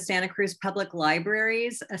to the Santa Cruz Public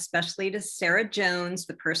Libraries, especially to Sarah Jones,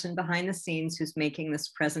 the person behind the scenes who's making this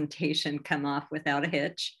presentation come off without a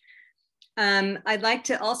hitch. I'd like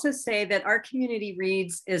to also say that Our Community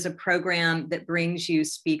Reads is a program that brings you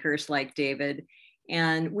speakers like David.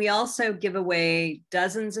 And we also give away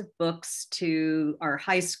dozens of books to our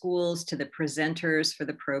high schools, to the presenters for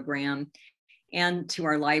the program, and to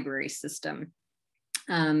our library system.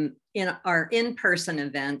 in our in-person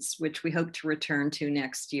events, which we hope to return to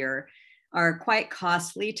next year, are quite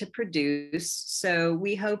costly to produce. So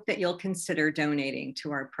we hope that you'll consider donating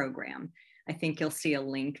to our program. I think you'll see a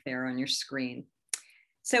link there on your screen.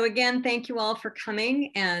 So again, thank you all for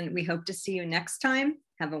coming, and we hope to see you next time.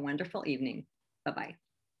 Have a wonderful evening. Bye-bye.